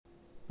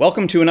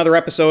Welcome to another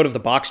episode of the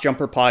Box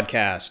Jumper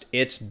Podcast.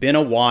 It's been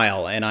a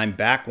while, and I'm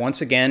back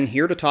once again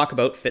here to talk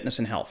about fitness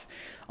and health.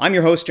 I'm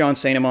your host, John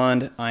St.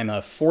 Amand. I'm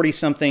a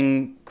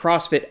 40-something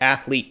CrossFit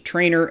athlete,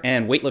 trainer,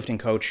 and weightlifting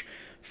coach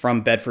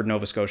from Bedford,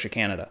 Nova Scotia,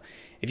 Canada.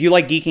 If you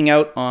like geeking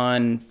out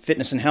on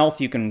fitness and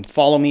health, you can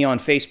follow me on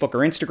Facebook or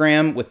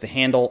Instagram with the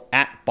handle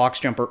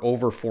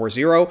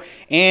 @BoxJumperOver40.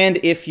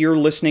 And if you're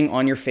listening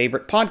on your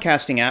favorite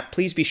podcasting app,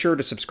 please be sure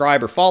to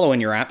subscribe or follow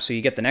in your app so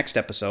you get the next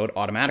episode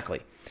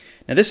automatically.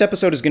 Now, this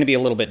episode is going to be a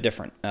little bit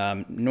different.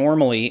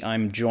 Normally,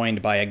 I'm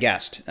joined by a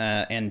guest,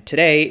 and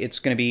today it's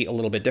going to be a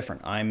little bit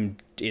different.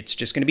 It's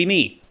just going to be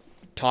me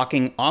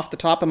talking off the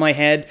top of my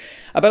head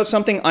about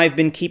something I've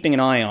been keeping an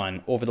eye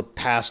on over the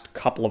past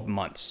couple of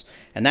months,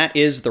 and that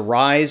is the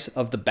rise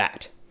of the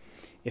bat.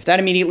 If that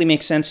immediately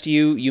makes sense to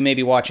you, you may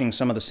be watching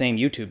some of the same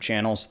YouTube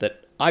channels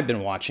that I've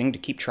been watching to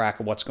keep track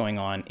of what's going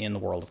on in the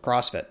world of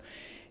CrossFit.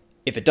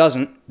 If it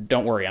doesn't,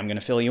 don't worry, I'm going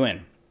to fill you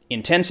in.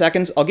 In 10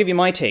 seconds, I'll give you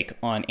my take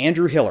on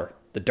Andrew Hiller,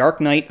 the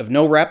dark night of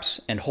no reps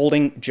and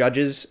holding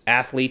judges,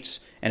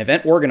 athletes, and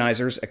event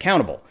organizers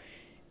accountable.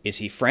 Is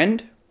he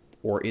friend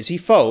or is he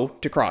foe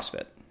to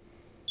CrossFit?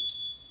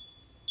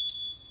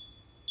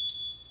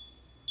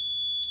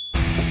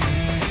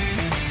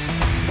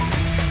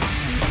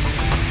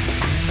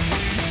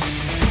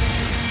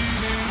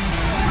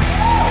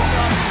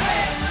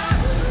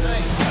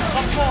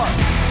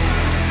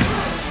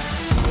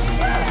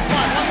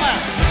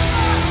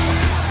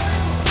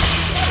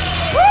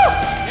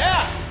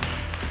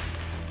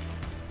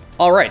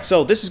 All right,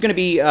 so this is going to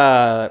be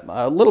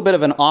a little bit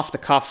of an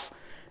off-the-cuff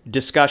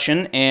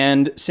discussion,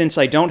 and since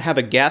I don't have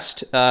a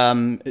guest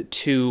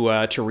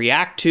to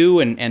react to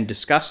and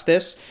discuss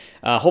this,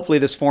 hopefully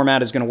this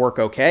format is going to work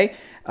okay.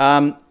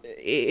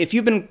 If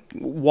you've been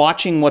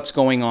watching what's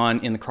going on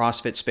in the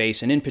CrossFit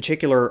space, and in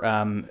particular,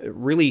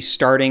 really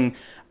starting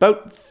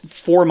about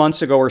 4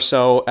 months ago or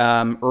so,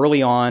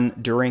 early on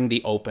during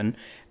the Open,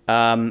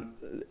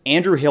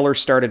 Andrew Hiller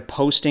started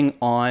posting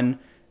on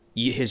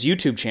his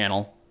YouTube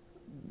channel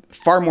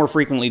far more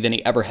frequently than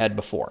he ever had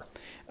before.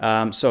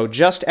 So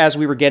just as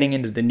we were getting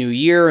into the new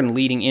year and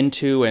leading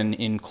into and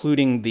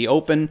including the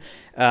Open,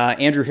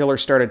 Andrew Hiller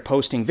started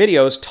posting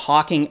videos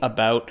talking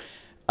about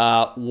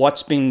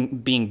what's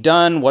being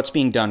done, what's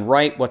being done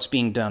right, what's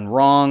being done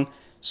wrong.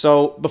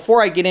 So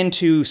before I get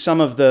into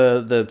some of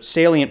the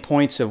salient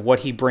points of what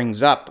he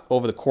brings up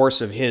over the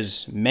course of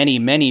his many,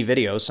 many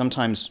videos,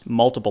 sometimes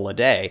multiple a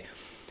day,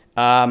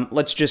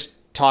 let's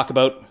just talk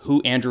about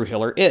who Andrew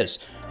Hiller is.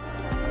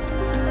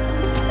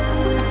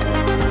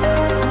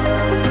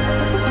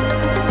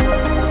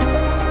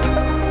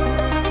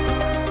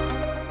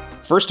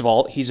 First of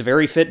all, he's a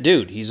very fit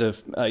dude. He's a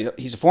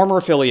former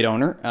affiliate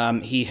owner.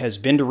 He has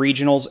been to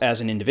regionals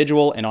as an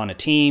individual and on a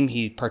team.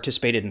 He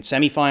participated in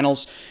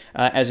semifinals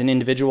as an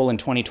individual in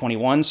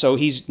 2021. So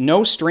he's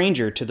no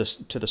stranger to the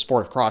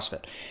sport of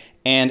CrossFit.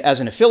 And as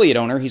an affiliate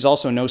owner, he's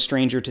also no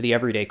stranger to the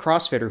everyday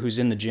CrossFitter who's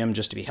in the gym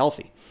just to be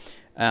healthy.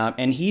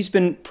 And he's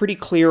been pretty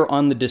clear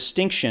on the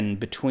distinction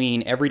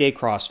between everyday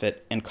CrossFit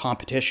and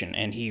competition.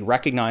 And he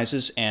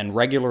recognizes and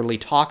regularly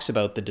talks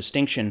about the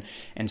distinction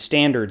and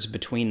standards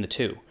between the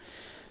two.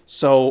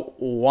 So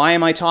why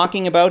am I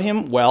talking about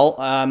him? Well,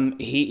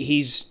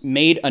 he's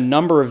made a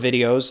number of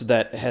videos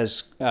that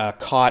has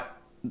caught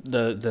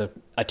the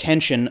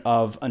attention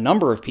of a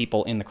number of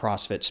people in the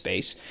CrossFit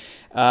space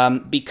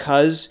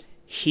because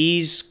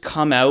he's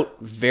come out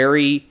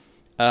very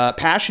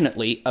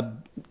passionately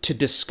to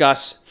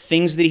discuss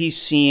things that he's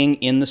seeing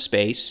in the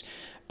space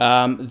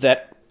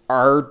that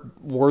are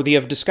worthy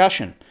of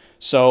discussion.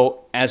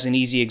 So, as an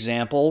easy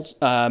example,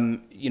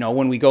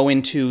 when we go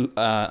into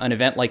an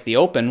event like the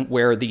Open,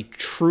 where the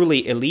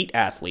truly elite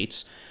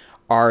athletes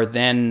are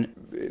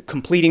then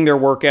completing their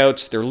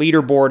workouts, they're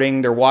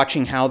leaderboarding, they're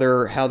watching how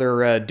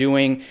they're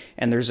doing,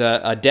 and there's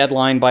a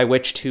deadline by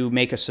which to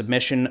make a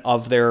submission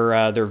of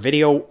their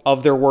video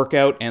of their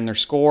workout and their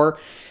score.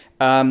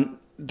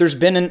 There's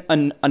been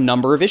a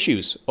number of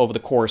issues over the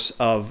course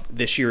of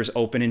this year's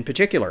Open in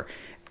particular,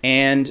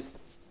 and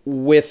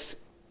with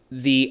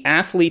the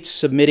athletes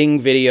submitting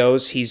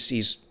videos,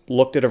 he's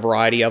looked at a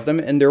variety of them,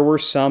 and there were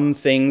some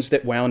things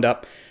that wound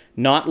up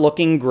not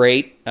looking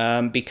great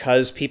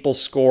because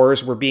people's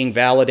scores were being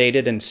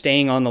validated and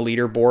staying on the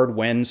leaderboard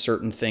when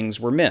certain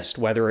things were missed,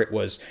 whether it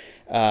was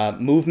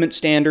movement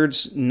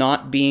standards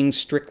not being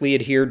strictly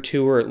adhered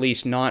to, or at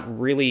least not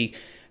really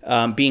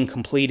being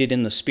completed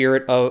in the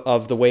spirit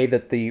of the way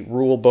that the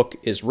rule book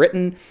is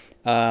written,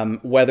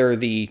 whether in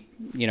the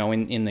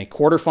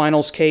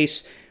quarterfinals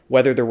case,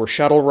 whether there were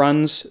shuttle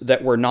runs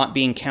that were not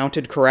being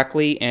counted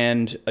correctly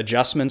and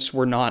adjustments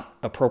were not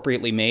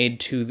appropriately made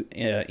to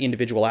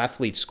individual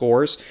athlete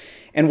scores,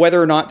 and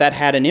whether or not that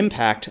had an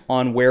impact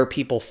on where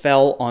people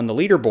fell on the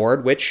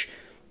leaderboard, which,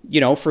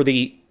 for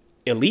the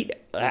elite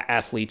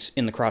athletes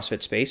in the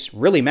CrossFit space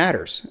really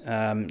matters.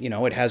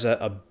 It has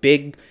a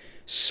big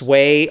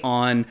sway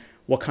on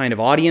what kind of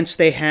audience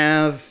they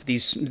have.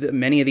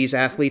 Many of these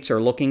athletes are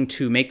looking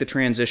to make the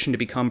transition to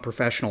become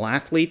professional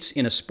athletes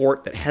in a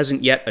sport that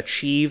hasn't yet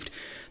achieved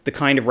the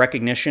kind of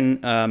recognition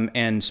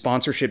and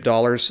sponsorship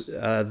dollars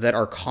that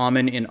are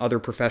common in other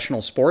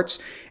professional sports.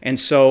 And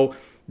so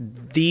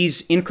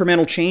these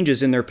incremental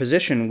changes in their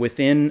position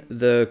within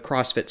the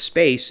CrossFit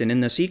space and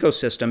in this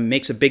ecosystem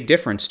makes a big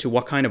difference to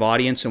what kind of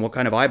audience and what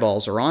kind of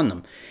eyeballs are on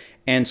them.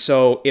 And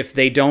so if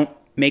they don't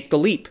make the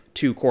leap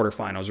to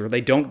quarterfinals, or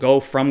they don't go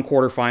from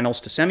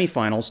quarterfinals to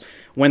semifinals,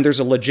 when there's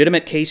a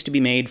legitimate case to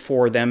be made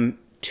for them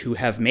to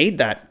have made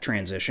that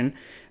transition,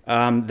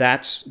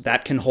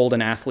 that can hold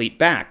an athlete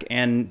back.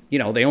 And,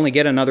 they only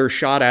get another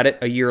shot at it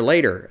a year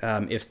later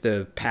if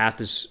the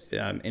path is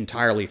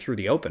entirely through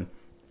the open.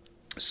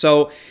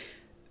 So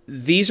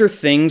these are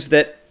things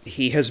that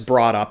he has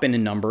brought up in a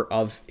number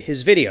of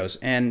his videos.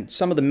 And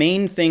some of the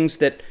main things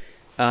that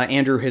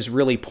Andrew has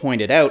really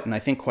pointed out, and I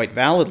think quite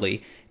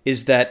validly,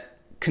 is that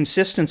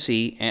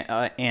consistency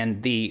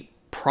and the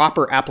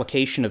proper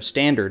application of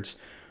standards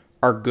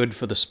are good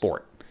for the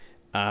sport.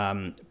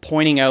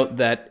 Pointing out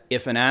that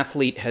if an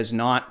athlete has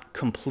not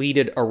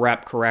completed a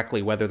rep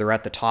correctly, whether they're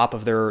at the top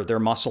of their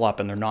muscle up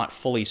and they're not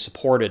fully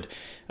supported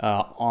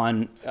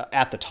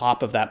at the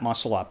top of that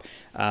muscle up,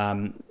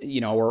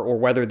 or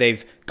whether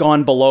they've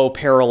gone below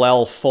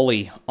parallel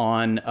fully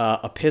on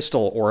a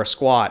pistol or a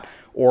squat,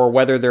 or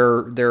whether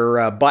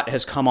their butt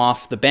has come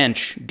off the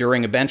bench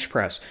during a bench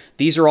press.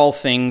 These are all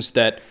things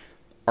that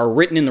are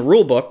written in the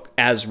rule book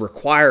as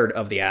required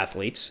of the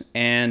athletes,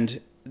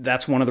 and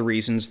that's one of the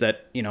reasons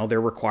that,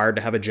 they're required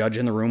to have a judge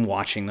in the room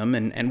watching them.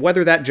 And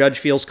whether that judge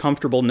feels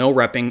comfortable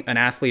no-repping an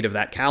athlete of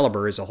that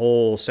caliber is a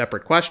whole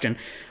separate question.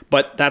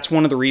 But that's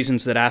one of the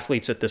reasons that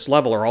athletes at this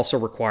level are also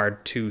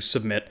required to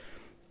submit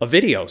a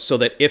video, so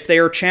that if they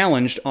are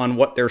challenged on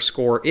what their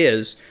score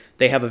is,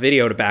 they have a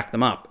video to back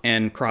them up,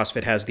 and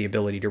CrossFit has the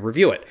ability to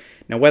review it.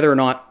 Now, whether or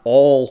not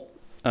all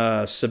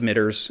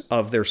submitters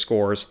of their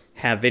scores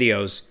have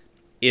videos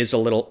is a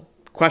little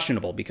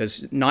questionable,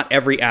 because not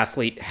every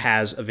athlete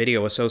has a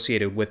video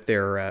associated with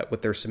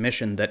their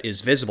submission that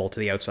is visible to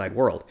the outside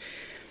world.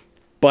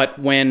 But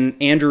when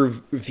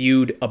Andrew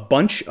viewed a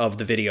bunch of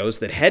the videos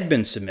that had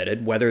been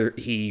submitted, whether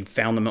he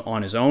found them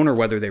on his own or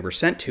whether they were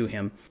sent to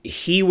him,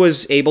 he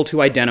was able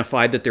to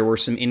identify that there were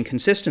some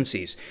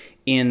inconsistencies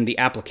in the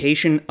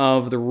application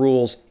of the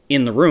rules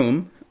in the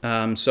room.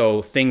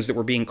 So things that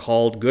were being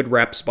called good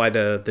reps by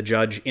the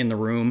judge in the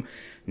room,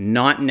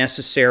 not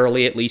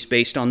necessarily, at least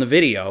based on the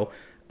video,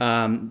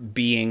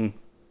 being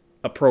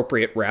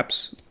appropriate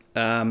reps,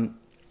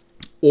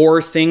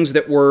 or things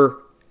that were,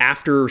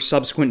 after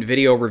subsequent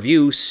video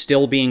review,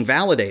 still being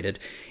validated,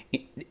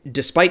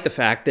 despite the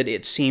fact that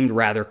it seemed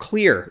rather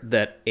clear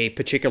that a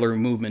particular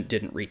movement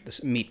didn't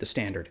meet the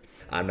standard.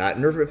 I'm not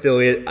an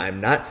affiliate.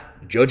 I'm not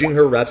judging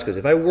her reps, because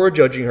if I were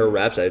judging her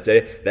reps, I'd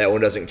say that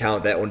one doesn't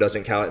count,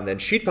 and then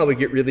she'd probably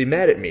get really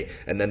mad at me.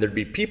 And then there'd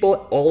be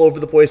people all over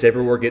the place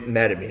everywhere getting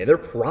mad at me. And they're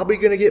probably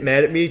going to get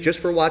mad at me just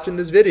for watching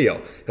this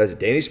video, because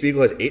Danny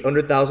Spiegel has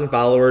 800,000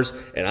 followers,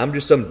 and I'm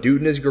just some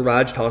dude in his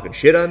garage talking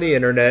shit on the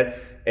internet,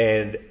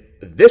 and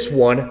this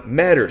one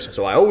matters.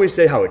 So I always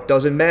say how it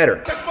doesn't matter.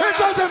 It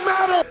doesn't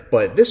matter!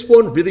 But this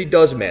one really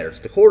does matter. It's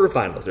the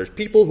quarterfinals. There's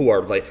people who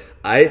are like,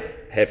 I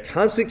have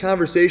constant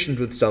conversations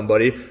with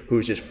somebody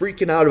who's just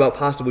freaking out about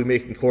possibly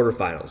making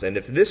quarterfinals. And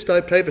if this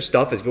type of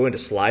stuff is going to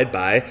slide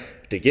by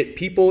to get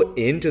people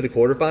into the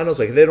quarterfinals,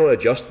 like if they don't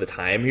adjust the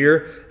time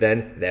here,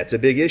 then that's a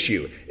big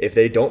issue. If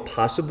they don't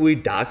possibly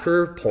dock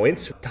her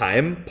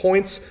time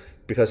points,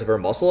 because of her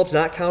muscle-ups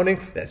not counting,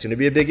 that's going to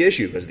be a big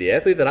issue, because the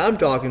athlete that I'm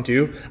talking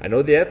to, I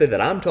know the athlete that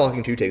I'm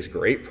talking to takes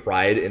great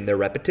pride in their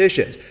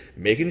repetitions,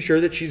 making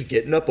sure that she's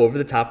getting up over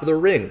the top of the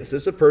ring. This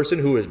is a person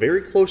who was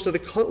very close to the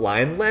cut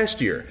line last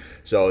year.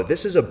 So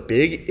this is a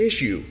big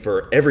issue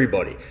for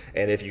everybody.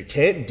 And if you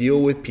can't deal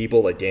with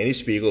people like Danny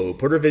Spiegel, who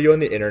put her video on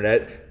the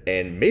internet,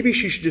 and maybe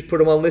she should just put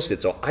them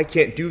unlisted, so I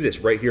can't do this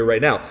right here,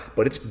 right now.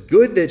 But it's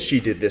good that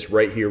she did this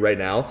right here, right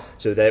now,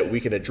 so that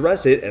we can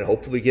address it and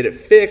hopefully get it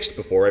fixed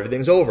before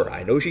everything's over.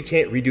 I know she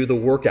can't redo the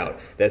workout.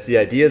 That's the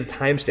idea of the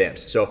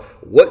timestamps. So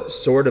what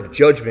sort of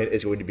judgment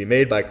is going to be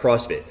made by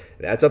CrossFit?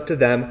 That's up to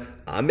them.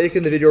 I'm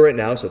making the video right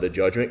now so the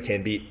judgment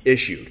can be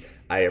issued.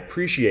 I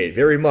appreciate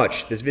very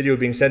much this video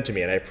being sent to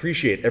me, and I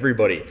appreciate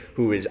everybody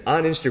who is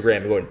on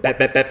Instagram going,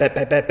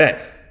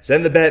 bet.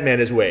 Send the Batman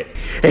his way.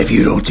 If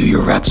you don't do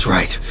your reps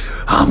right,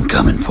 I'm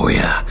coming for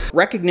you.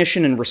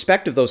 Recognition and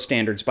respect of those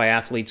standards by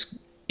athletes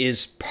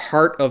is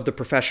part of the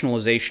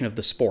professionalization of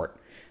the sport.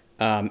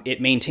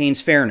 It maintains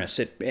fairness,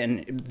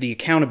 and the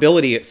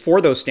accountability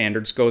for those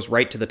standards goes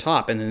right to the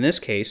top. And in this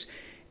case,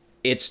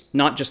 it's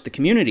not just the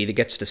community that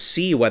gets to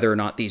see whether or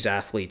not these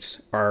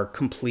athletes are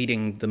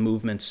completing the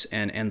movements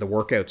and the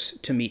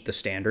workouts to meet the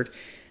standard.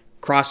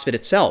 CrossFit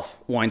itself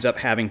winds up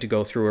having to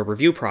go through a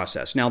review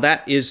process. Now,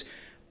 that is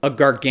a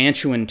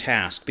gargantuan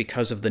task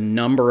because of the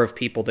number of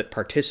people that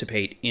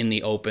participate in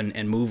the open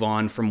and move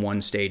on from one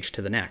stage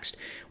to the next.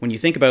 When you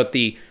think about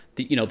the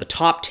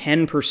top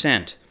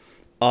 10%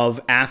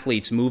 of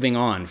athletes moving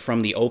on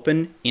from the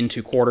open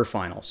into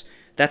quarterfinals,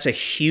 that's a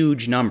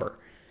huge number.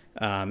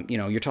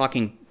 You're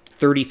talking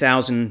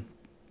 30,000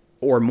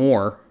 or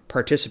more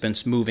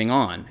participants moving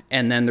on,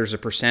 and then there's a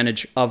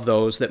percentage of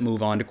those that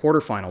move on to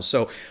quarterfinals.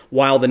 So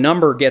while the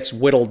number gets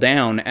whittled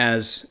down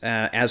as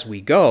we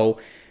go,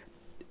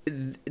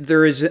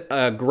 there is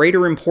a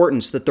greater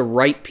importance that the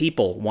right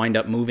people wind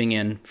up moving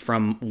in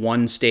from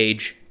one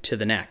stage to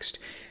the next.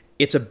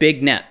 It's a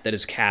big net that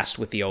is cast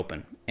with the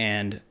Open,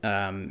 and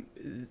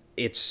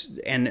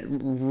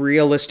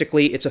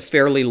realistically, it's a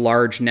fairly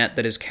large net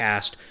that is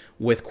cast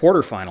with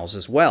quarterfinals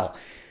as well.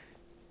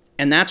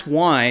 And that's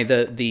why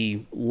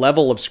the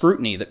level of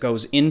scrutiny that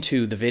goes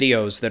into the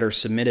videos that are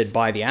submitted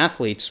by the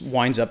athletes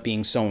winds up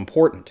being so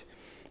important.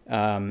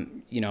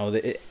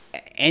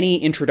 Any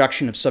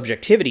introduction of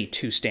subjectivity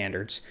to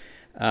standards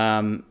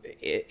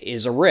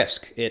is a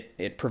risk.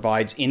 It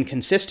provides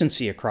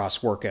inconsistency across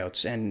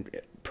workouts and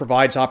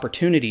provides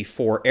opportunity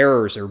for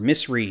errors or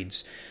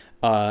misreads.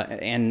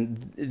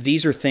 And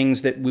these are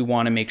things that we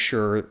want to make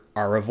sure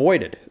are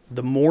avoided.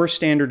 The more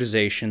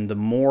standardization, the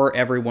more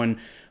everyone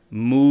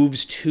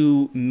moves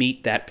to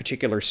meet that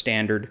particular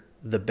standard,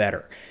 the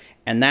better.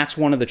 And that's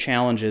one of the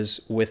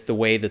challenges with the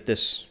way that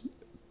this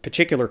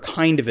particular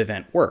kind of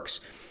event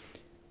works.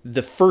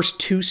 The first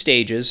two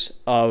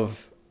stages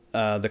of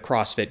the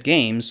CrossFit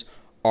Games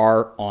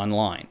are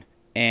online.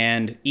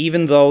 And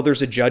even though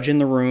there's a judge in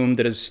the room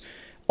that is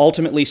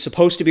ultimately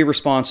supposed to be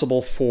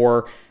responsible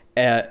for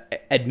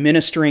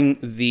administering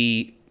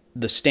the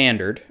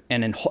standard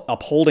and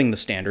upholding the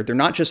standard, they're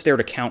not just there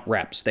to count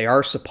reps. They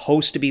are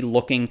supposed to be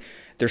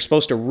they're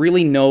supposed to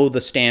really know the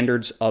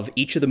standards of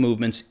each of the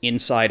movements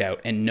inside out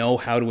and know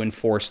how to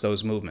enforce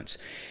those movements.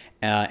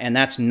 And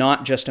that's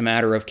not just a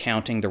matter of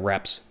counting the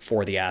reps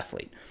for the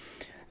athlete.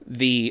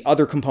 The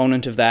other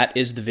component of that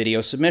is the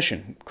video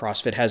submission.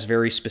 CrossFit has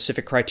very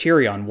specific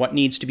criteria on what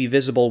needs to be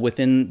visible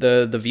within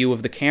the view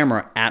of the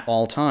camera at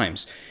all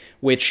times,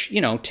 which,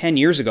 10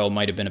 years ago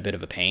might have been a bit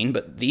of a pain,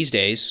 but these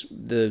days,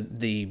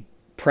 the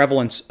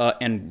prevalence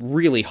and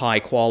really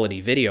high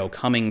quality video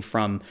coming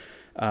from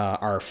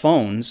our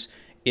phones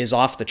is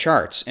off the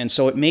charts. And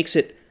so it makes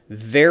it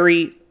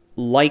very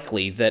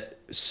likely that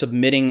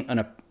submitting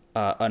an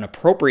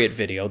appropriate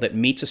video that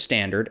meets a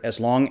standard, as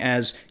long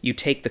as you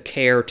take the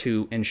care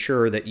to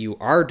ensure that you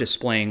are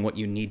displaying what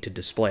you need to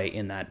display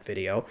in that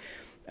video,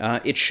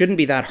 it shouldn't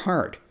be that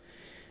hard.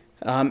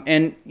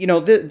 The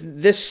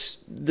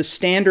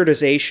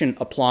standardization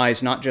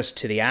applies not just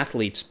to the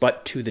athletes,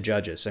 but to the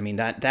judges. I mean,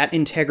 that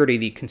integrity,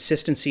 the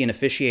consistency in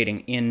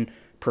officiating in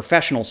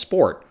professional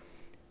sport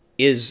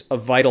is a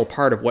vital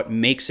part of what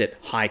makes it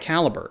high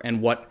caliber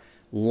and what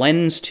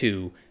lends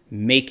to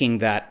making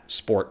that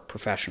sport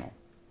professional.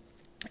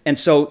 And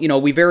so,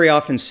 we very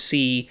often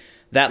see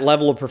that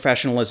level of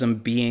professionalism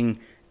being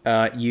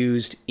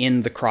used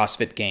in the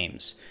CrossFit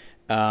Games.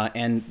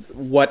 And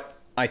what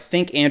I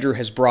think Andrew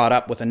has brought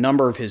up with a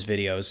number of his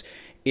videos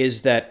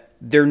is that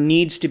there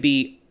needs to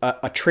be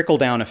a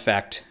trickle-down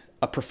effect,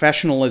 a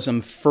professionalism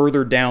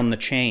further down the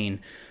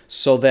chain,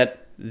 so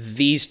that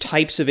these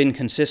types of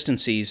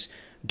inconsistencies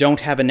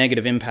don't have a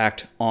negative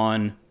impact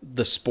on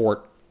the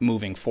sport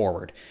moving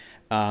forward.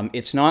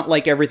 It's not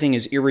like everything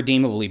is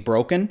irredeemably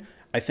broken.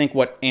 I think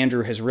what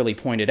Andrew has really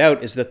pointed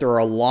out is that there are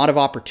a lot of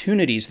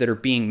opportunities that are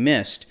being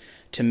missed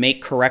to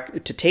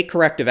take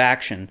corrective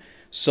action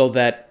so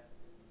that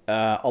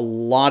a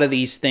lot of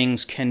these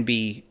things can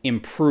be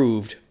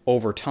improved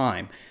over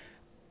time.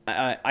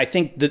 I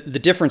think the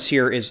difference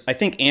here is I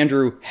think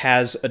Andrew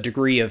has a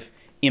degree of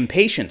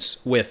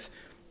impatience with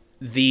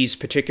these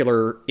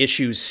particular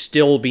issues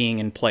still being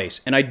in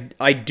place. And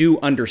I do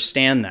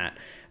understand that.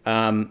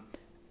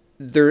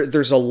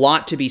 There's a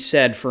lot to be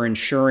said for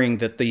ensuring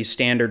that these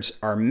standards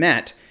are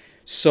met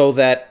so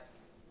that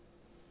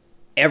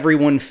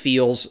everyone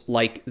feels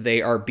like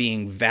they are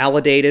being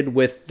validated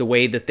with the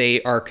way that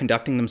they are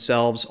conducting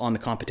themselves on the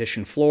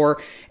competition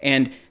floor.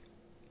 And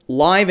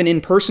live and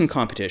in-person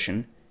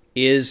competition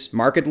is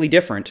markedly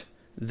different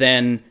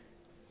than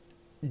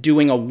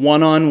doing a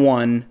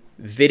one-on-one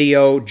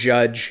video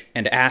judge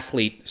and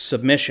athlete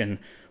submission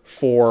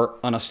for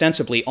an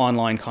ostensibly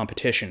online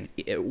competition.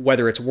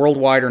 Whether it's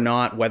worldwide or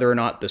not, whether or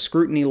not the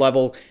scrutiny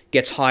level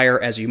gets higher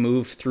as you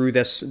move through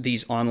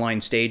these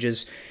online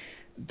stages,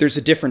 there's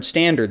a different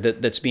standard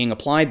that's being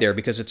applied there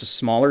because it's a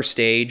smaller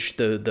stage.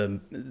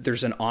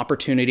 There's an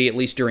opportunity, at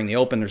least during the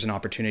Open, there's an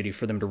opportunity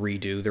for them to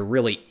redo. There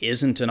really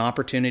isn't an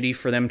opportunity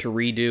for them to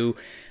redo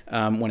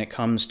when it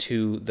comes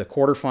to the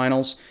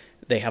quarterfinals.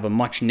 They have a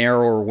much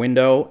narrower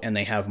window and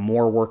they have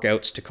more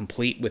workouts to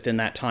complete within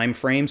that time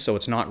frame, so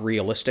it's not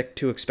realistic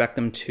to expect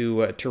them to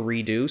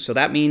redo. So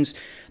that means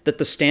that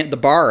the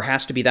bar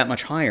has to be that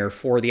much higher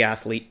for the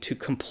athlete to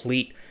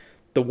complete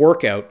the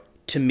workout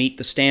to meet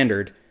the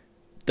standard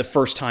the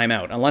first time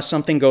out. Unless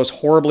something goes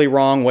horribly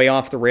wrong, way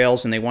off the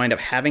rails, and they wind up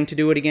having to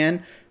do it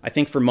again, I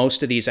think for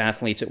most of these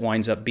athletes it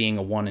winds up being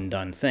a one and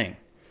done thing.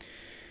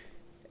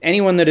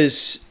 Anyone that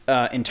is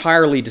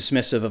entirely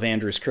dismissive of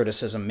Andrew's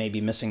criticism may be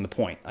missing the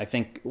point. I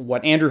think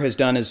what Andrew has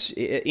done is,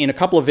 in a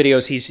couple of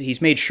videos,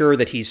 he's made sure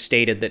that he's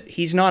stated that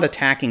he's not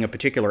attacking a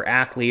particular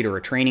athlete or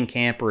a training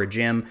camp or a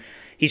gym.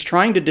 He's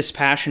trying to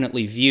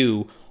dispassionately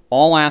view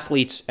all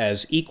athletes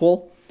as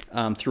equal,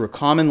 through a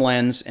common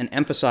lens and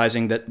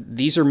emphasizing that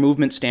these are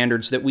movement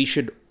standards that we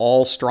should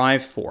all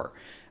strive for.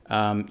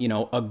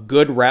 A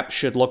good rep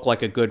should look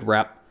like a good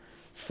rep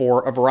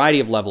for a variety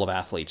of level of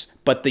athletes,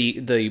 but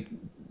the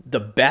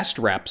best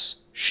reps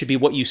should be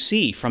what you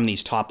see from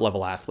these top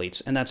level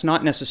athletes, and that's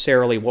not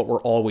necessarily what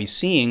we're always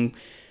seeing,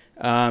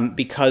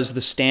 because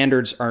the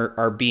standards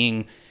are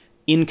being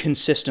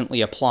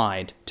inconsistently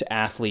applied to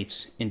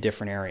athletes in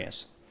different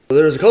areas.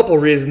 There's a couple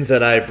reasons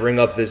that I bring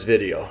up this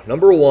video.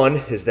 Number one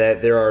is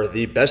that there are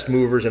the best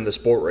movers in the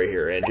sport right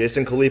here, and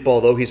Jason Khalipa,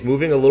 although he's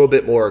moving a little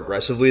bit more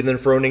aggressively than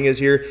Froning is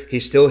here,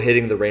 he's still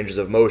hitting the ranges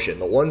of motion.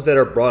 The ones that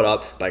are brought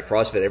up by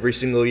CrossFit every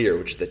single year,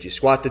 which is that you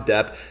squat to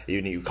depth,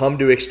 you come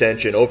to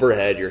extension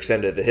overhead, you're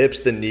extended at the hips,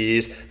 the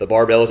knees, the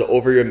barbell is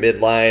over your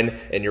midline,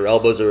 and your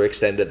elbows are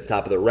extended at the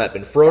top of the rep.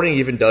 And Froning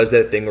even does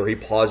that thing where he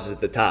pauses at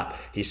the top.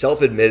 He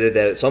self-admitted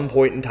that at some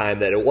point in time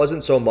that it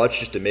wasn't so much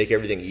just to make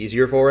everything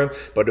easier for him,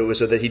 but it was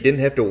so that he didn't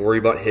have to worry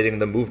about hitting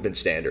the movement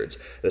standards.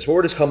 The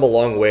sport has come a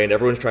long way and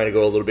everyone's trying to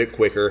go a little bit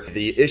quicker.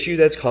 The issue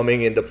that's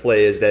coming into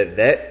play is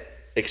that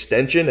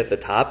extension at the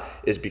top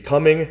is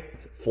becoming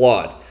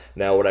flawed.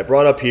 Now, what I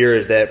brought up here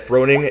is that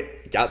Froning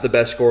got the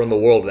best score in the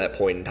world at that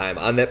point in time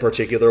on that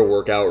particular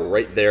workout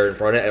right there in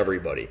front of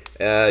everybody.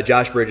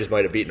 Josh Bridges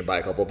might have beaten him by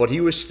a couple, but he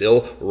was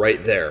still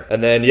right there.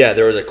 And then,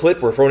 there was a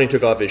clip where Froning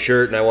took off his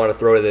shirt, and I want to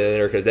throw it in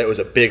there because that was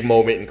a big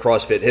moment in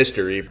CrossFit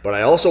history. But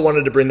I also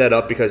wanted to bring that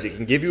up because it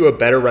can give you a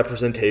better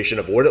representation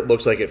of what it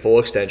looks like at full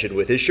extension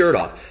with his shirt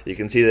off. You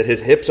can see that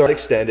his hips are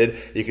extended.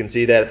 You can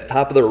see that at the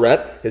top of the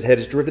rep, his head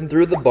is driven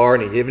through the bar,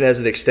 and he even has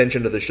an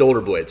extension to the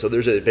shoulder blade. So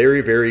there's a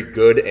very, very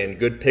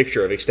good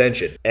picture of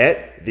extension.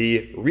 At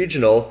the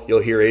regional, you'll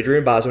hear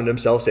Adrian Bosman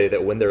himself say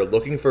that when they're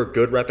looking for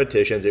good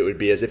repetitions, it would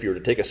be as if you were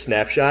to take a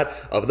snapshot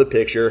of the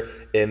picture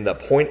in the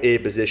point A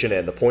position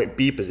and the point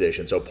B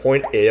position. So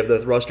point A of the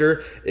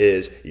thruster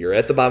is you're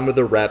at the bottom of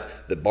the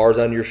rep, the bar's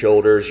on your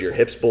shoulders, your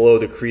hips below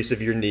the crease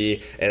of your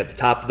knee, and at the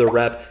top of the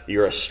rep,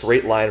 you're a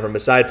straight line from a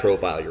side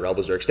profile. Your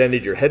elbows are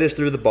extended, your head is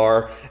through the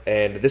bar,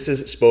 and this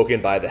is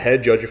spoken by the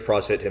head judge of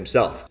CrossFit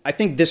himself. I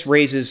think this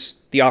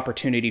raises the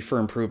opportunity for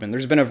improvement.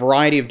 There's been a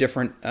variety of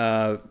different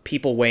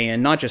people weigh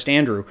in, not just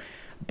Andrew,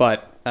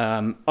 but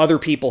other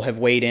people have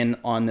weighed in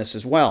on this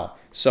as well.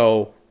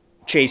 So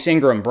Chase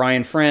Ingram,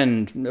 Brian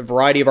Friend, a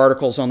variety of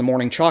articles on the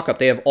Morning Chalk Up,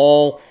 they have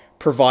all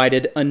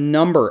provided a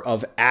number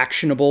of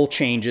actionable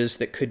changes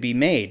that could be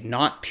made.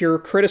 Not pure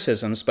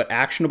criticisms, but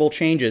actionable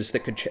changes that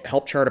could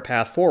help chart a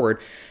path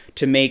forward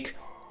to make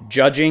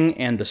judging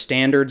and the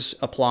standards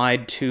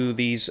applied to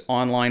these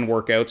online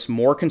workouts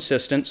more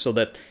consistent so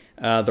that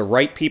the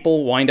right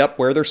people wind up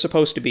where they're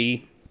supposed to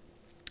be,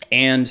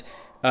 and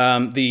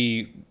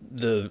the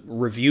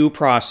review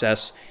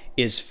process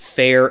is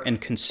fair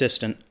and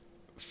consistent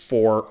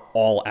for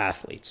all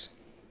athletes.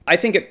 I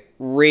think it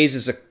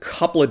raises a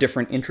couple of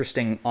different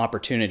interesting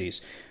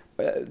opportunities.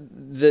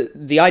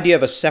 The idea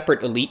of a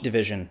separate elite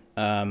division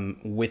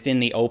within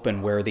the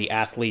open where the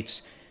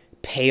athletes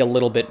pay a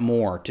little bit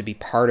more to be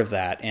part of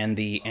that, and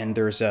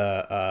there's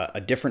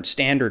a different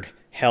standard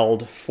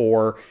held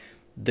for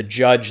the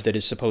judge that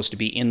is supposed to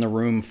be in the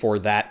room for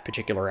that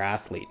particular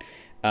athlete.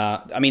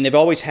 They've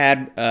always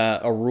had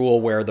a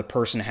rule where the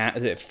person,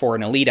 for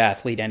an elite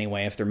athlete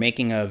anyway, if they're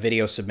making a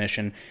video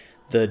submission,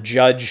 the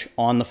judge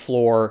on the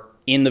floor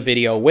in the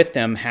video with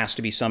them has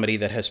to be somebody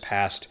that has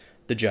passed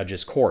the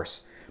judge's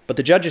course. But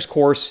the judge's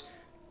course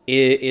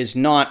is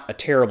not a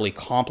terribly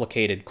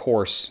complicated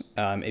course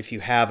if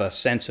you have a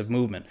sense of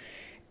movement.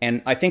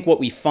 And I think what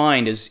we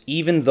find is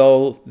even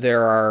though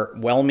there are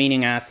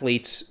well-meaning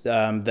athletes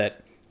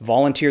that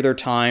volunteer their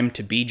time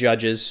to be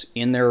judges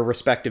in their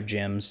respective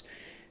gyms,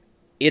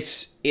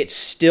 it's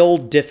still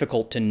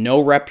difficult to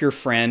no-rep your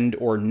friend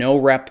or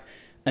no-rep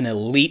an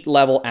elite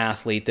level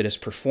athlete that is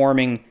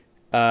performing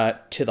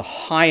to the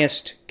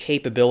highest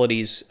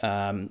capabilities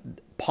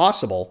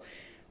possible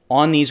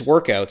on these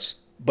workouts,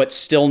 but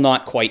still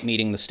not quite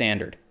meeting the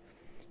standard.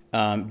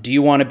 Do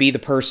you want to be the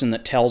person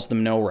that tells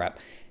them no rep?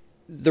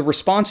 The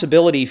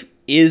responsibility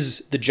is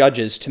the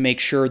judges to make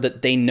sure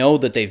that they know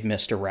that they've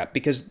missed a rep,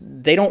 because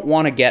they don't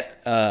want to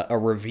get a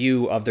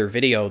review of their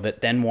video that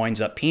then winds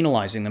up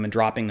penalizing them and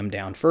dropping them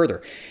down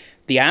further.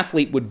 The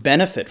athlete would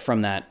benefit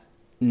from that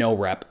no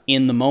rep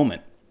in the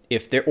moment,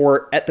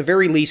 or at the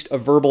very least a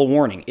verbal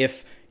warning.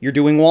 If you're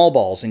doing wall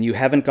balls and you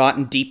haven't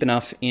gotten deep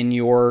enough in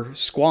your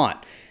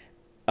squat,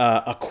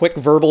 a quick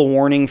verbal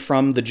warning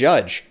from the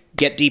judge: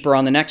 get deeper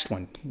on the next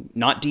one,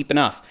 not deep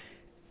enough.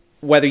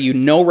 Whether you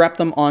no-rep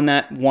them on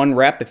that one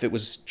rep, if it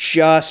was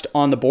just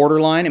on the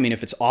borderline,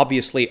 if it's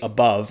obviously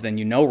above, then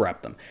you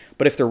no-rep them.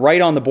 But if they're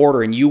right on the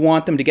border and you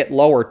want them to get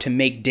lower to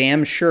make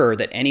damn sure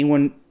that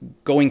anyone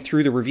going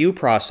through the review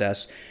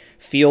process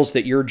feels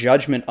that your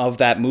judgment of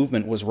that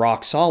movement was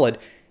rock solid,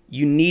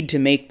 you need to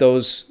make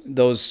those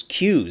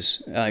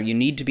cues. You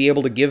need to be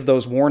able to give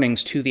those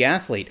warnings to the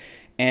athlete.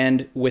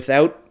 And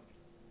without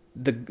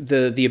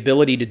the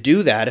ability to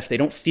do that, if they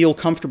don't feel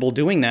comfortable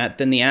doing that,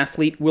 then the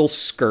athlete will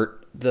skirt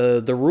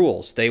the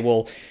rules. They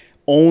will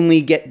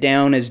only get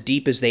down as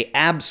deep as they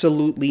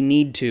absolutely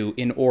need to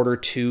in order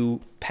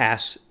to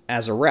pass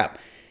as a rep.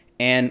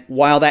 And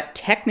while that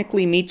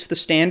technically meets the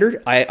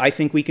standard, I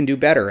think we can do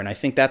better. And I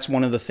think that's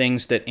one of the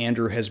things that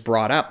Andrew has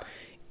brought up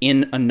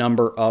in a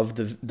number of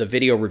the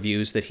video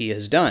reviews that he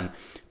has done,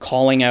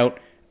 calling out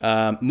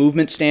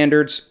movement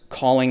standards,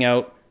 calling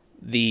out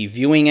the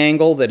viewing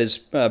angle that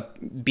is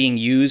being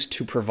used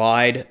to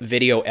provide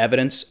video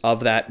evidence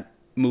of that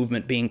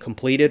movement being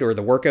completed or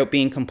the workout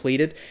being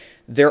completed.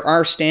 There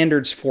are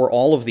standards for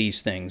all of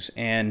these things,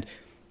 and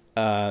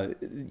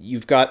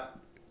you've got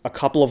a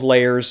couple of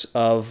layers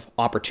of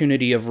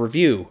opportunity of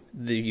review.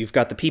 You've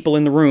got the people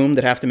in the room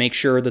that have to make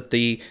sure that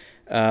the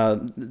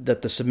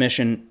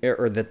submission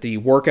or that the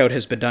workout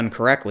has been done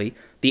correctly.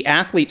 The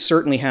athlete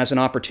certainly has an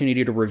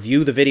opportunity to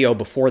review the video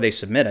before they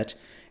submit it,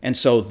 and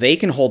so they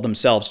can hold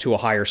themselves to a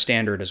higher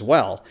standard as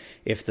well.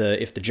 If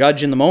the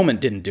judge in the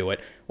moment didn't do it,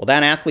 well,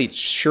 that athlete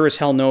sure as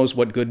hell knows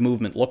what good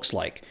movement looks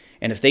like.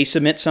 And if they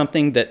submit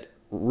something that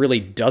really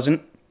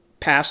doesn't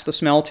pass the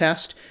smell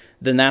test,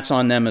 then that's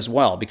on them as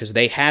well, because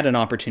they had an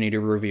opportunity to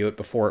review it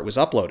before it was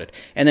uploaded.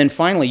 And then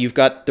finally, you've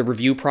got the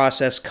review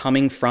process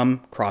coming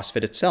from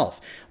CrossFit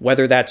itself,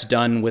 whether that's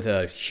done with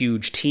a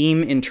huge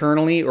team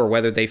internally or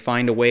whether they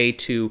find a way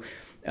to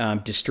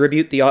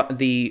distribute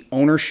the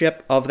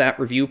ownership of that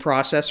review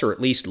process, or at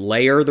least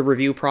layer the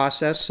review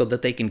process so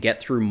that they can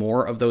get through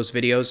more of those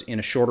videos in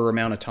a shorter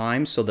amount of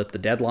time, so that the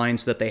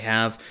deadlines that they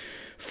have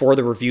for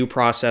the review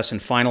process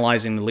and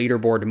finalizing the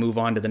leaderboard to move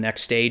on to the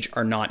next stage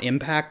are not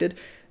impacted.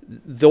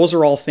 Those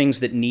are all things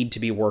that need to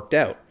be worked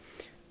out.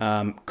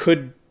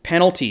 Could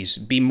penalties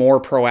be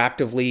more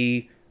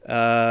proactively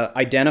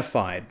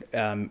identified?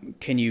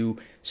 Can you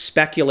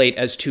speculate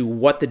as to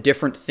what the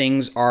different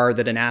things are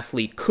that an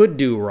athlete could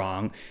do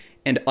wrong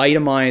and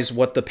itemize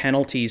what the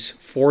penalties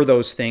for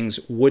those things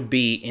would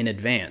be in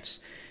advance?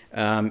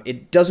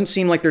 It doesn't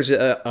seem like there's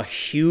a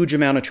huge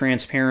amount of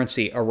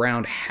transparency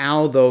around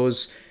how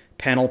those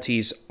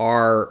penalties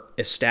are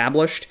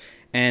established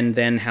and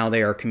then how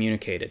they are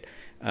communicated.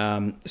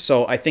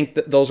 So I think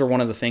that those are one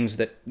of the things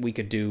that we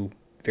could do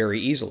very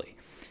easily.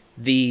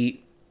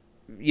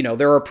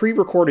 There are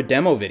pre-recorded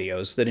demo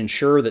videos that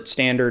ensure that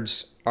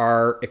standards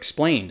are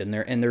explained,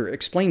 and they're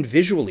explained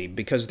visually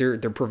because they're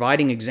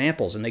providing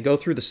examples, and they go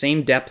through the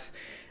same depth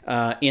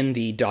in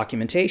the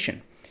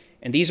documentation.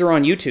 And these are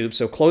on YouTube,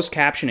 so closed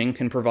captioning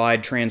can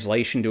provide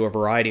translation to a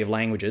variety of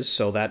languages,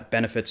 so that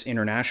benefits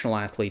international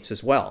athletes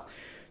as well.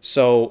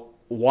 So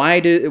why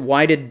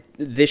did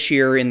this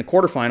year in the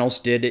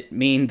quarterfinals did it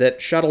mean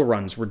that shuttle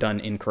runs were done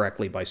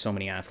incorrectly by so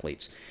many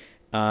athletes?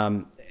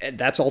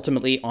 That's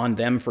ultimately on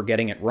them for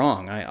getting it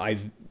wrong.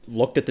 I've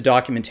looked at the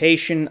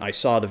documentation, I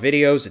saw the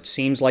videos, it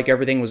seems like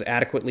everything was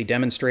adequately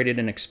demonstrated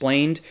and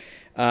explained,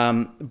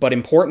 but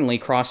importantly,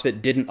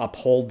 CrossFit didn't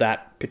uphold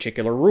that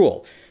particular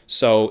rule.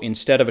 So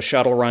instead of a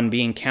shuttle run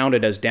being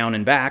counted as down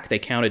and back, they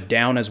counted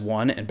down as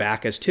 1 and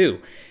back as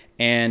 2.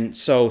 And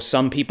so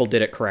some people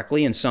did it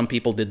correctly and some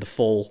people did the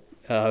full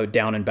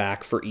down and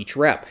back for each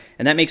rep.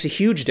 And that makes a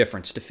huge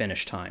difference to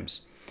finish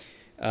times.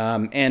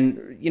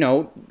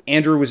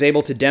 Andrew was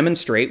able to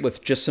demonstrate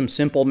with just some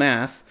simple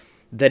math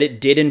that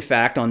it did, in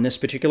fact, on this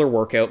particular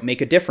workout,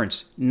 make a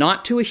difference.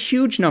 Not to a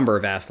huge number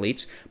of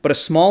athletes, but a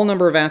small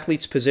number of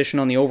athletes positioned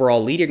on the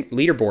overall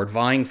leaderboard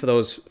vying for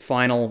those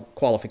final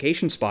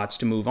qualification spots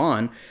to move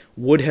on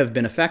would have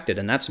been affected.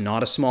 And that's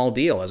not a small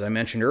deal. As I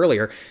mentioned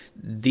earlier,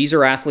 these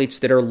are athletes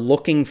that are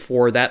looking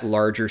for that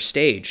larger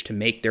stage to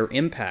make their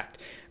impact.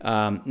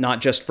 Not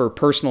just for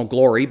personal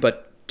glory,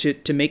 but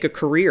to make a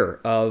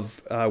career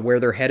of where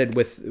they're headed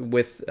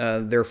with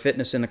their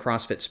fitness in the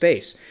CrossFit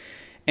space.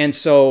 And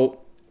so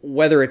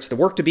whether it's the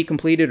work to be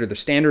completed or the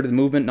standard of the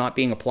movement not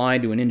being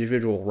applied to an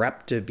individual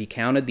rep to be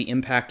counted, the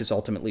impact is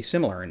ultimately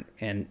similar.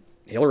 And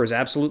Hiller is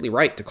absolutely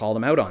right to call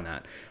them out on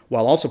that,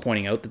 while also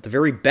pointing out that the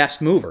very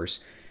best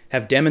movers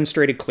have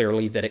demonstrated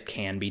clearly that it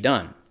can be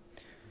done.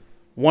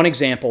 One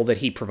example that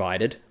he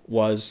provided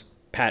was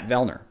Pat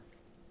Vellner.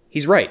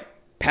 He's right.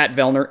 Pat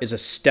Vellner is a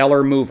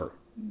stellar mover.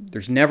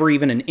 There's never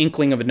even an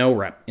inkling of a no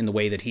rep in the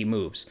way that he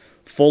moves.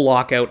 Full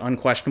lockout,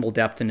 unquestionable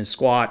depth in his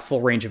squat, full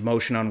range of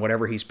motion on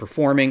whatever he's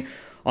performing.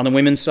 On the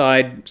women's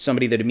side,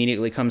 somebody that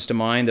immediately comes to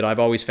mind that I've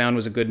always found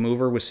was a good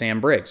mover was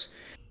Sam Briggs.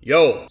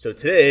 Yo, so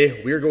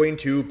today we're going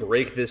to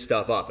break this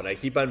stuff up, and I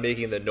keep on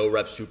making the no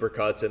rep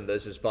supercuts and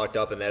this is fucked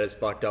up and that is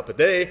fucked up, but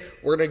today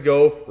we're going to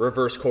go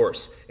reverse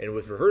course. And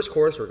with reverse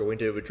course, we're going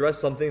to address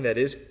something that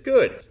is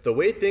good. It's the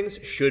way things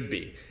should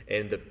be.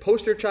 And the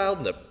poster child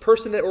and the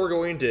person that we're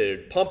going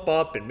to pump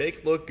up and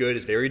make look good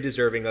is very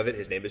deserving of it.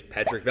 His name is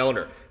Patrick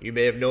Vellner. You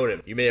may have known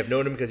him. You may have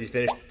known him because he's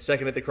finished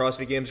second at the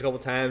CrossFit Games a couple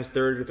times,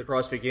 third at the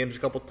CrossFit Games a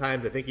couple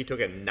times. I think he took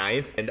a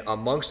 9th. And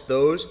amongst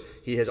those,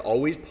 he has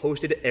always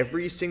posted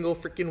every single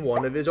freaking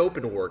one of his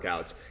open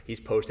workouts. He's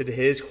posted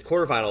his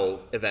quarterfinal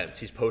events.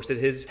 He's posted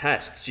his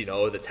tests,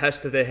 the tests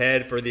that they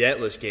had for the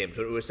Atlas Games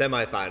when it was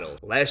semifinals.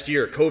 Last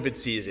year, COVID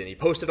season, he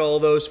posted all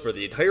of those for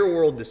the entire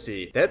world to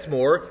see. That's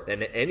more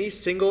than any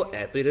single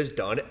professional athlete has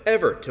done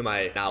ever, to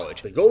my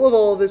knowledge. The goal of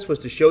all of this was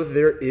to show that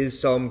there is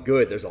some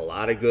good. There's a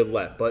lot of good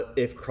left. But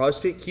if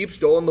CrossFit keeps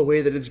going the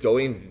way that it's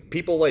going,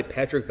 people like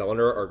Patrick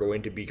Vellner are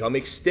going to become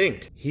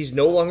extinct. He's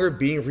no longer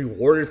being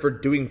rewarded for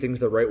doing things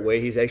the right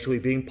way. He's actually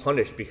being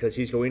punished because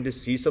he's going to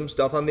see some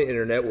stuff on the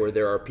internet where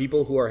there are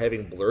people who are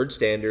having blurred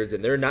standards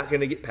and they're not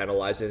going to get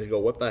penalized, and they go,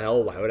 what the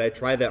hell? Why would I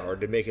try that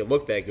hard to make it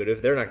look that good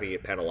if they're not going to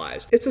get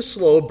penalized? It's a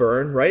slow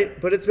burn, right?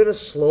 But it's been a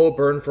slow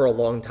burn for a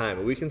long time.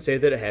 And we can say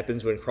that it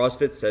happens when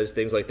CrossFit says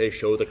things like they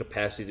show the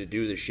capacity to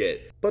do the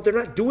shit. But they're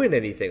not doing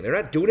anything. They're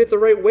not doing it the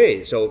right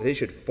way. So they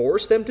should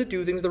force them to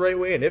do things the right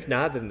way. And if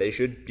not, then they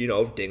should,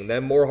 ding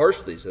them more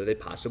harshly so that they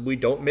possibly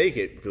don't make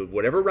it to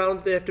whatever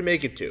round they have to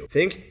make it to.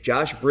 Think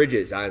Josh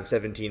Bridges on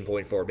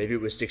 17.4. Maybe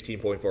it was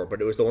 16.4,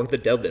 but it was the one with the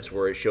deadlifts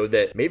where it showed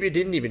that maybe it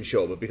didn't even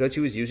show, but because he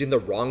was using the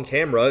wrong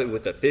camera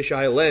with the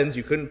fisheye lens,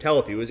 you couldn't tell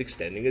if he was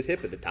extending his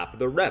hip at the top of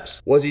the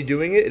reps. Was he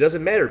doing it? It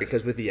doesn't matter,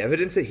 because with the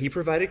evidence that he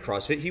provided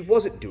CrossFit, he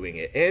wasn't doing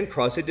it. And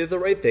CrossFit did the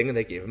right thing, and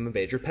they gave him a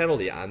major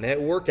penalty on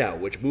that workout,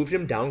 which moved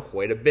him down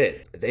quite a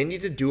bit. They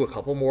need to do a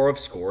couple more of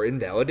score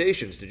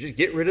invalidations to just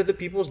get rid of the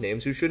people's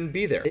names who shouldn't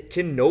be there. It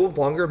can no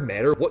longer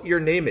matter what your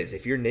name is.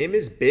 If your name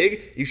is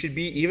big, you should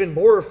be even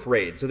more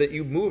afraid so that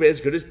you move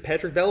as good as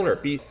Patrick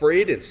Vellner. Be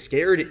afraid and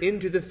scared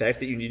into the fact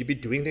that you need to be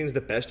doing things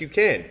the best you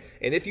can.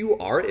 And if you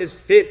are as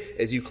fit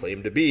as you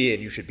claim to be,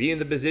 and you should be in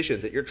the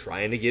positions that you're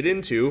trying to get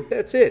into,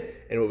 that's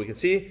it. And what we can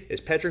see is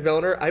Patrick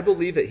Vellner, I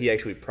believe that he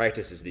actually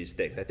practices these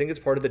things. I think it's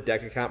part of the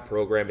Decacomp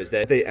program is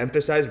that they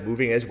emphasize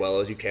moving as well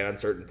as you can on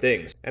certain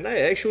things. And I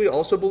actually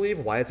also believe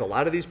why it's a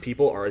lot of these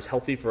people are as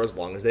healthy for as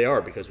long as they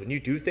are, because when you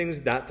do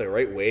things not the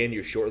right way and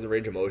you shorten the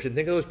range of motion,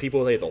 think of those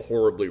people with the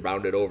horribly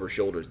rounded over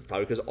shoulders. It's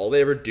probably because all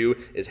they ever do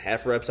is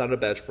half reps on a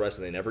bench press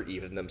and they never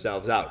even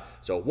themselves out.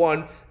 So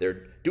one,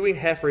 they're doing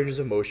half ranges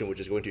of motion, which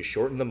is going to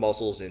shorten the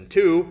muscles, and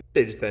two,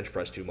 they just bench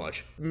press too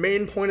much.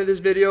 Main point of this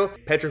video,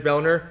 Patrick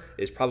Vellner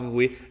is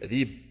probably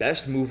the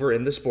best mover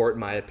in the sport, in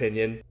my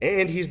opinion,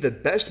 and he's the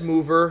best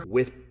mover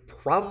with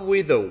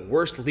probably the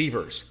worst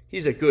levers.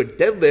 He's a good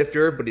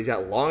deadlifter, but he's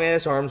got long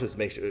ass arms, which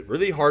makes it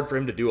really hard for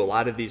him to do a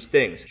lot of these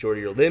things. Shorter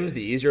your limbs,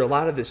 the easier a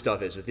lot of this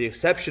stuff is, with the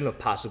exception of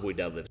possibly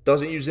deadlift.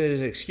 Doesn't use it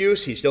as an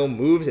excuse. He still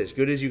moves as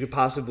good as you could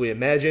possibly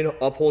imagine,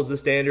 upholds the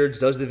standards,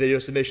 does the video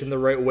submission the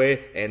right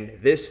way, and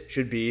this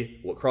should be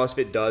what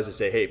CrossFit does, is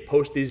say, hey,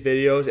 post these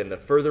videos, and the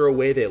further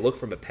away they look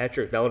from a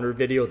Patrick Vellner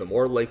video, the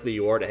more likely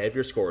you are to have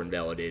your score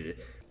invalidated.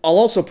 I'll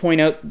also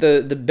point out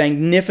the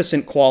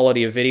magnificent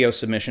quality of video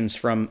submissions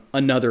from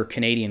another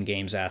Canadian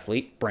Games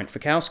athlete, Brent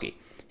Fikowski.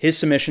 His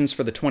submissions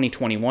for the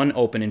 2021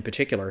 Open in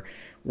particular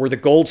were the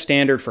gold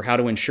standard for how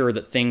to ensure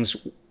that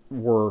things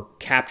were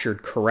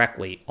captured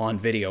correctly on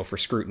video for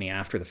scrutiny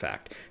after the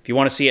fact. If you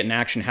want to see it in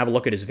action, have a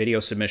look at his video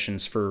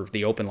submissions for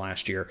the Open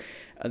last year.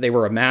 They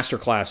were a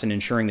masterclass in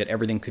ensuring that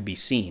everything could be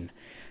seen.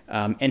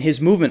 And his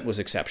movement was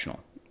exceptional.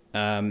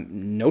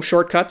 No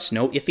shortcuts,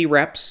 no iffy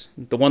reps.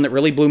 The one that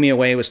really blew me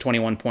away was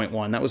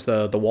 21.1. That was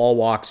the wall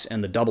walks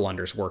and the double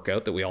unders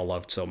workout that we all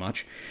loved so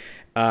much.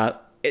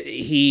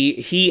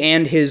 He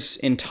and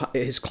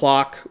his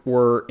clock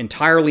were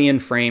entirely in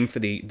frame for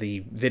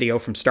the video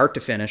from start to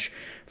finish,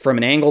 from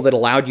an angle that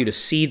allowed you to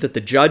see that the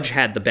judge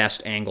had the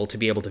best angle to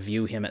be able to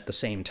view him at the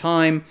same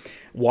time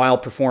while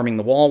performing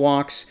the wall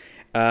walks.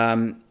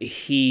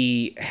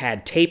 He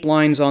had tape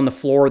lines on the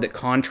floor that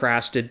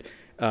contrasted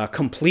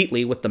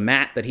completely with the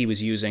mat that he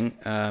was using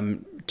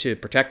to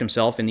protect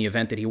himself in the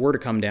event that he were to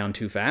come down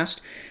too fast.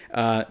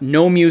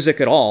 No music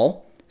at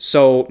all.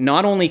 So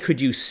not only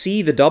could you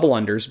see the double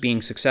unders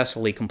being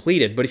successfully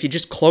completed, but if you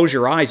just close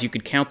your eyes, you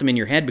could count them in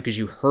your head because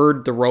you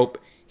heard the rope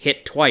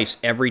hit twice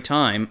every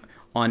time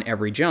on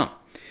every jump.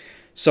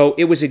 So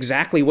it was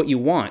exactly what you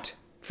want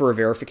for a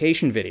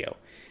verification video.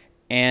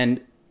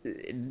 And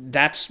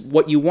that's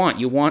what you want.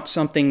 You want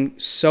something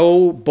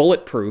so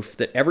bulletproof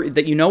that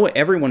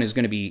everyone is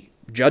going to be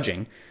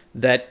judging,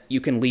 that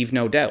you can leave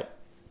no doubt.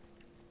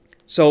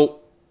 So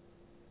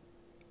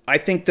I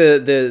think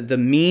the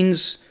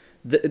means,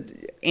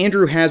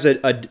 Andrew has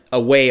a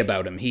way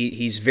about him.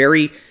 He's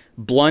very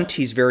blunt,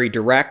 he's very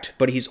direct,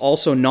 but he's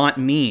also not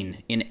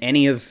mean in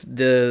any of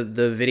the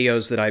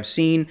videos that I've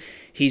seen.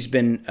 He's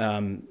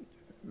been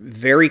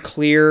very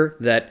clear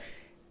that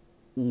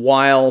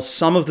while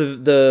some of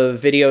the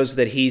videos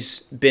that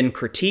he's been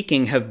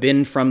critiquing have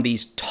been from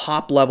these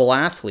top-level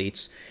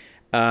athletes,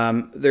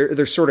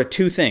 there's sort of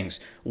two things.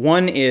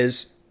 One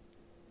is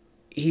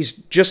he's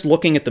just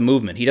looking at the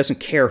movement. He doesn't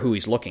care who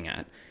he's looking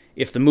at.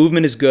 If the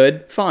movement is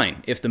good,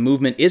 fine. If the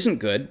movement isn't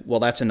good, well,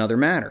 that's another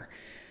matter.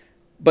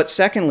 But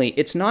secondly,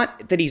 it's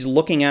not that he's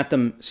looking at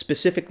them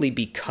specifically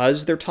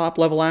because they're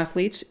top-level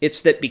athletes.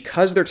 It's that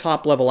because they're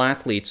top-level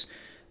athletes,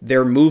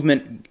 their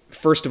movement,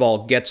 first of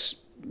all, gets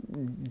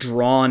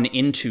drawn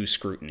into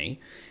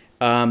scrutiny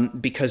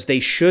because they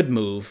should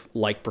move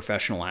like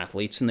professional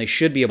athletes and they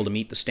should be able to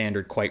meet the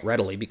standard quite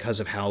readily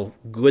because of how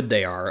good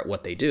they are at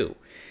what they do.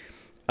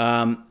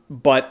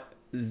 But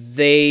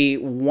they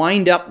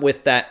wind up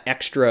with that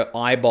extra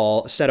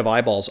set of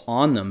eyeballs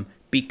on them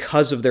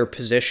because of their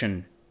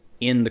position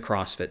in the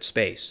CrossFit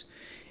space.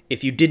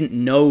 if you didn't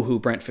know who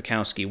Brent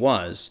Fikowski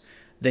was,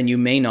 then you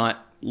may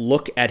not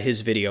look at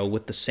his video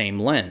with the same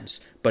lens.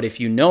 But if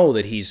you know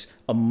that he's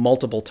a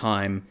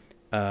multiple-time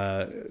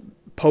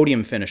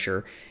podium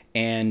finisher,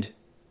 and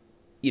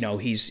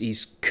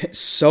he's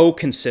so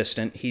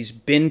consistent, he's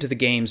been to the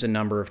games a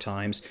number of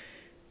times,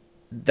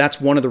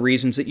 that's one of the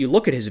reasons that you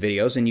look at his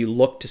videos and you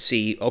look to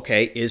see,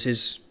 okay, is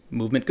his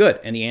movement good?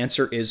 And the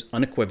answer is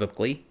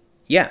unequivocally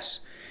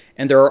yes.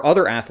 And there are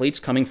other athletes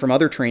coming from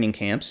other training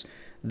camps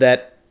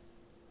that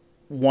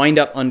wind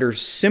up under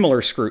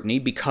similar scrutiny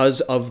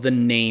because of the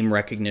name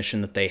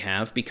recognition that they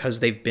have, because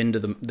they've been to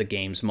the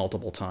games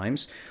multiple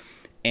times.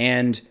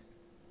 And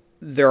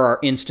there are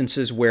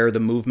instances where the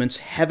movements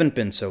haven't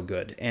been so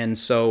good. And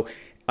so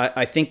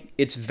I think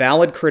it's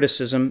valid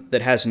criticism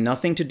that has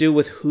nothing to do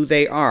with who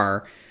they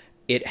are.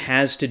 It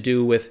has to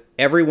do with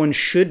everyone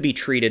should be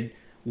treated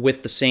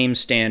with the same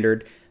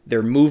standard.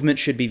 Their movement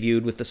should be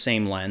viewed with the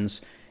same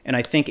lens. And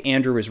I think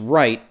Andrew is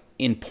right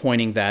in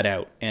pointing that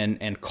out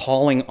and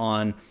calling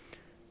on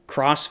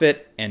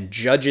CrossFit and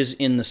judges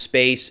in the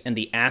space and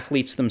the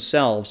athletes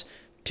themselves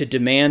to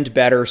demand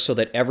better so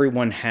that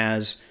everyone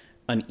has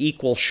an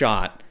equal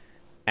shot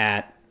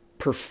at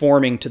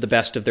performing to the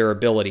best of their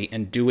ability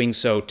and doing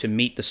so to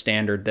meet the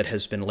standard that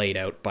has been laid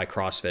out by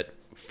CrossFit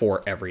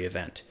for every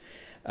event.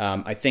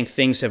 I think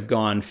things have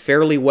gone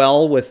fairly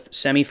well with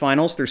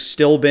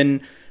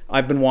semifinals.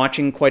 I've been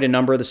watching quite a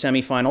number of the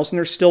semifinals, and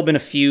there's still been a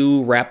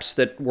few reps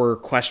that were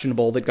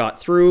questionable that got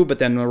through, but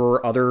then there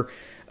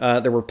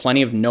were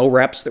plenty of no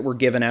reps that were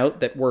given out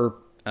that were,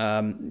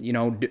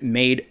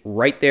 made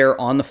right there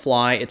on the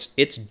fly.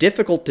 It's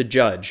difficult to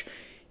judge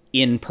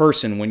in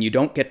person when you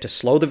don't get to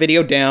slow the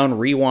video down,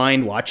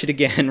 rewind, watch it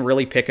again,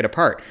 really pick it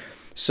apart.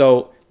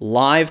 So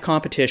live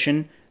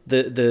competition,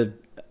 the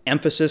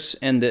emphasis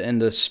and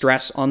the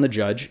stress on the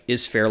judge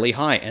is fairly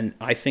high, and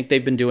I think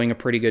they've been doing a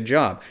pretty good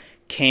job.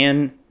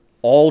 Can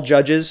all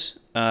judges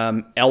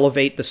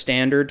elevate the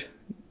standard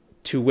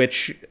to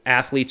which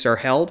athletes are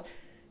held?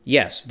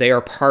 Yes, they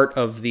are part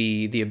of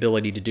the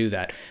ability to do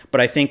that.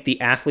 But I think the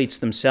athletes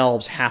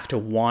themselves have to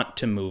want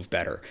to move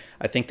better.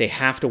 I think they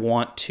have to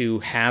want to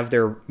have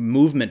their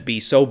movement be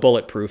so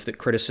bulletproof that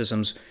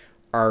criticisms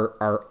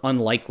are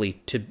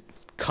unlikely to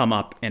come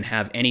up and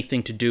have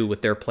anything to do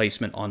with their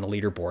placement on the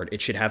leaderboard.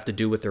 It should have to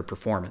do with their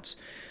performance.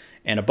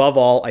 And above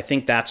all, I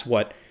think that's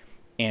what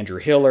Andrew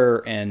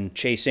Hiller and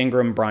Chase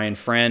Ingram, Brian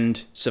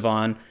Friend,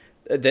 Sivan,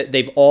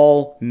 they've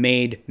all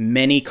made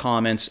many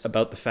comments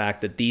about the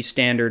fact that these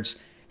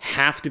standards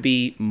have to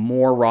be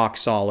more rock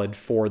solid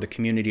for the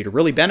community to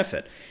really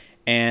benefit.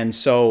 And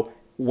so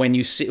when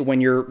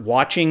you're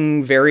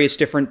watching various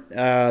different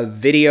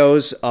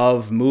videos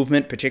of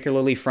movement,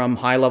 particularly from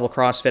high-level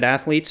CrossFit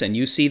athletes, and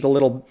you see the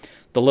little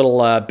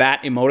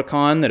bat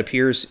emoticon that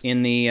appears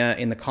in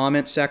the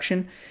comments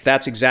section,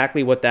 that's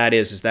exactly what that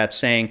is. Is that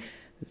saying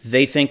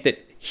they think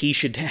that he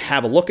should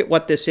have a look at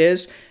what this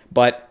is,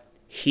 but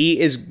he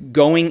is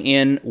going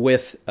in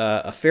with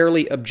a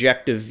fairly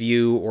objective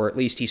view, or at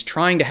least he's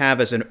trying to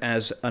have as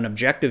an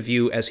objective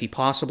view as he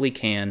possibly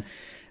can,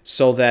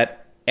 so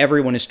that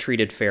everyone is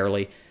treated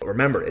fairly.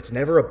 Remember, it's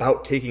never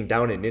about taking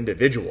down an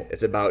individual.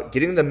 It's about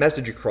getting the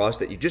message across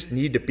that you just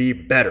need to be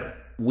better.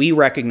 We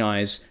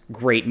recognize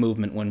great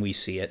movement when we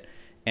see it,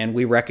 and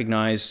we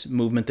recognize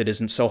movement that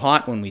isn't so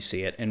hot when we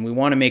see it, and we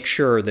want to make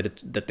sure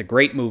that the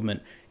great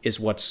movement is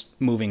what's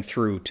moving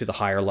through to the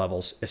higher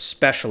levels,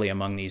 especially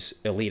among these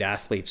elite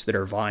athletes that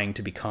are vying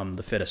to become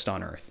the fittest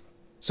on earth.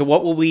 So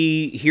what will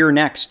we hear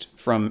next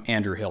from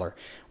Andrew Hiller?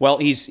 Well,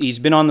 he's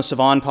been on the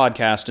Sivan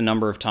podcast a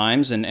number of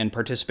times and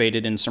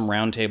participated in some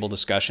roundtable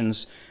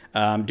discussions,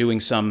 doing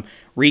some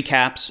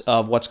recaps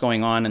of what's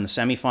going on in the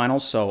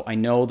semifinals. So I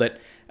know that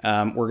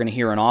we're going to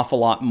hear an awful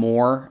lot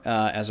more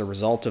as a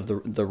result of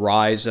the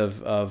rise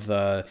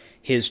of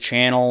his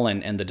channel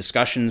and the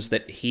discussions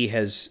that he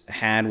has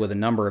had with a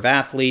number of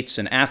athletes,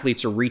 and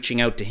athletes are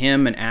reaching out to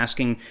him and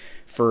asking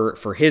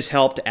for his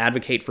help to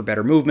advocate for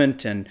better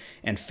movement and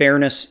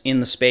fairness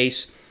in the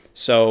space.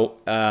 So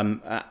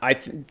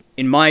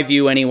in my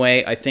view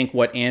anyway, I think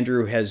what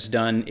Andrew has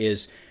done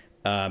is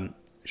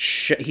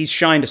he's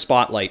shined a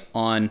spotlight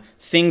on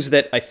things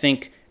that I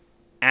think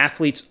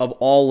athletes of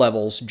all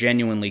levels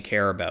genuinely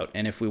care about.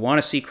 And if we want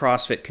to see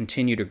CrossFit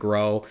continue to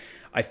grow,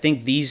 I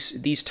think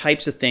these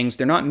types of things,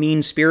 they're not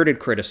mean-spirited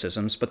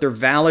criticisms, but they're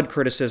valid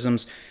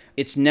criticisms.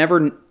 It's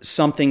never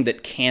something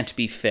that can't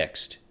be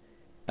fixed.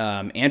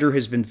 Andrew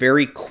has been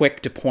very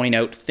quick to point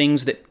out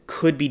things that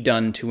could be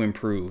done to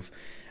improve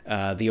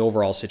the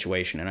overall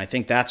situation. And I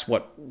think that's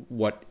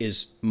what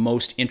is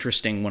most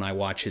interesting when I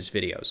watch his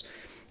videos.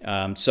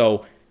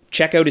 So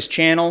check out his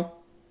channel.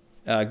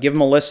 Give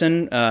him a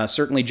listen.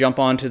 Certainly jump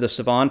on to the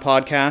Sivan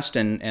podcast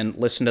and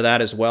listen to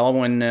that as well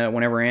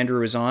whenever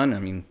Andrew is on. I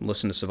mean,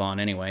 listen to Sivan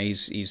anyway.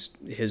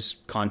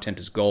 His content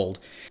is gold.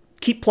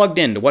 Keep plugged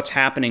into what's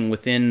happening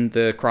within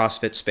the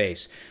CrossFit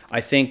space.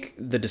 I think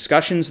the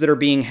discussions that are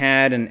being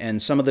had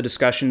and some of the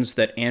discussions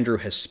that Andrew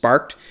has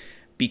sparked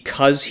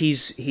because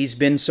he's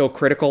been so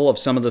critical of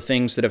some of the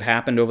things that have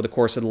happened over the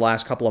course of the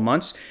last couple of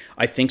months,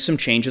 I think some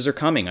changes are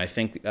coming. I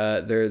think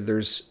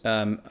there's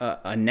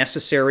a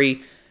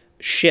necessary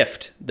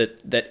shift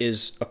that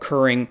is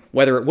occurring.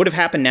 Whether it would have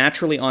happened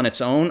naturally on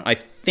its own, I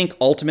think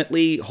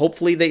ultimately,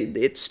 hopefully,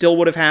 it still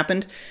would have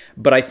happened.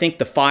 But I think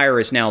the fire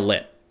is now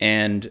lit,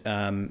 and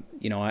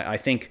I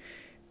think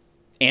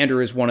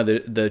Andrew is one of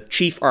the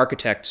chief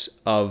architects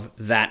of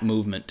that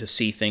movement to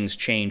see things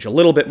change a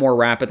little bit more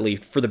rapidly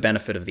for the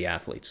benefit of the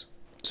athletes.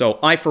 So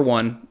I, for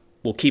one,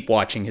 will keep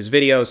watching his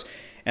videos,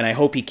 and I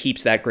hope he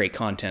keeps that great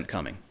content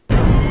coming.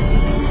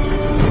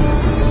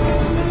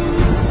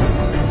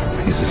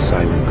 He's a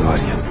silent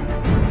guardian,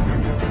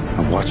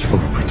 a watchful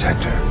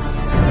protector,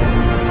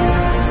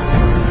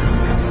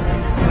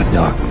 a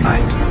dark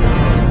knight.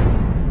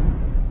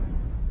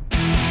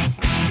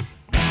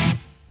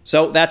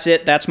 So that's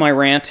it. That's my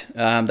rant.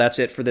 That's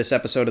it for this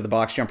episode of the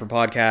Box Jumper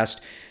Podcast.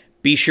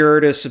 Be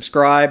sure to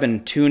subscribe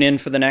and tune in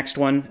for the next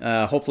one.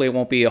 Hopefully it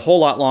won't be a whole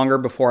lot longer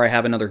before I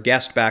have another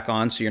guest back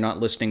on, so you're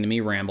not listening to me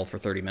ramble for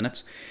 30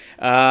 minutes.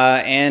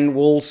 And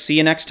we'll see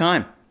you next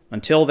time.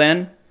 Until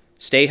then,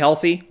 stay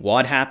healthy,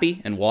 WOD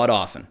happy, and WOD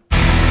often.